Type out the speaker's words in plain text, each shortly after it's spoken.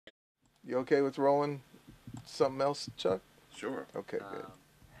You okay with rolling something else, Chuck? Sure. Okay, good.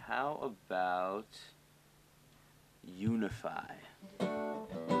 How about Unify?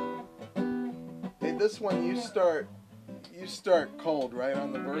 Hey, this one you start. You start cold, right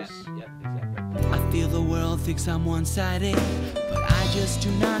on the verse. Yep, exactly. I feel the world thinks I'm one-sided, but I just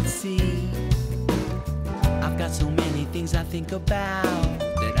do not see. I've got so many things I think about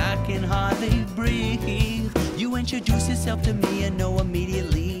that I can hardly breathe. You introduce yourself to me and know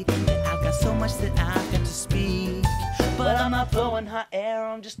immediately that I've got so much that I've got to speak. But I'm not blowing hot air,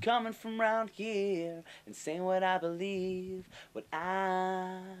 I'm just coming from round here and saying what I believe, what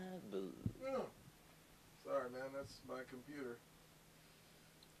I believe. Oh, sorry, man. That's my computer.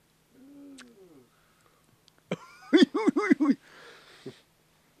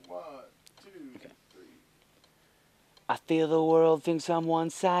 One, two, three. I feel the world thinks I'm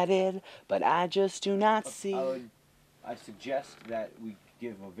one-sided, but I just do not see. I suggest that we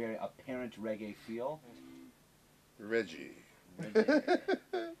give a very apparent reggae feel. Reggie. One,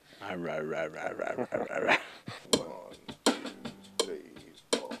 two, three,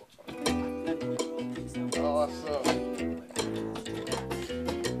 four. Awesome.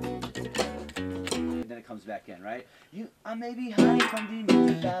 And then it comes back in, right? I may be high from the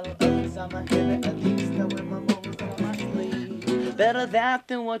music battle inside my head, at least I wear my moments on my sleeve. Better that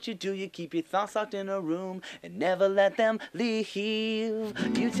than what you do. You keep your thoughts locked in a room and never let them leave.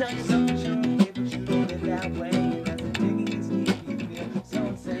 You tell yourself that you're okay, but you wrote it that way. And as the digging is deep, you feel so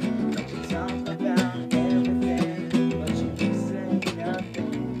insane. But you talk about everything, but you say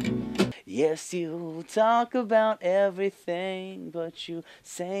nothing. Yes, you talk about everything, but you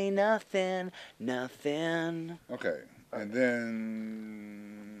say nothing, nothing. Okay. And then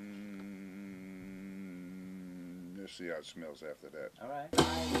let's see how it smells after that. All right.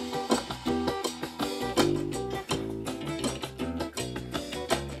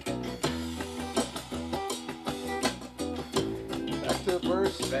 Back to the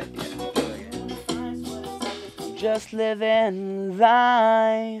verse. I'm just living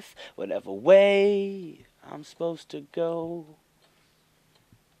life, whatever way I'm supposed to go.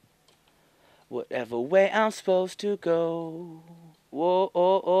 Whatever way I'm supposed to go. Whoa,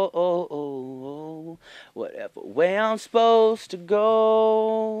 oh, oh, oh, oh, oh. Whatever way I'm supposed to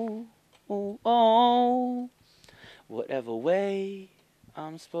go. Oh, oh. Whatever way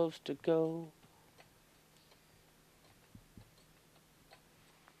I'm supposed to go.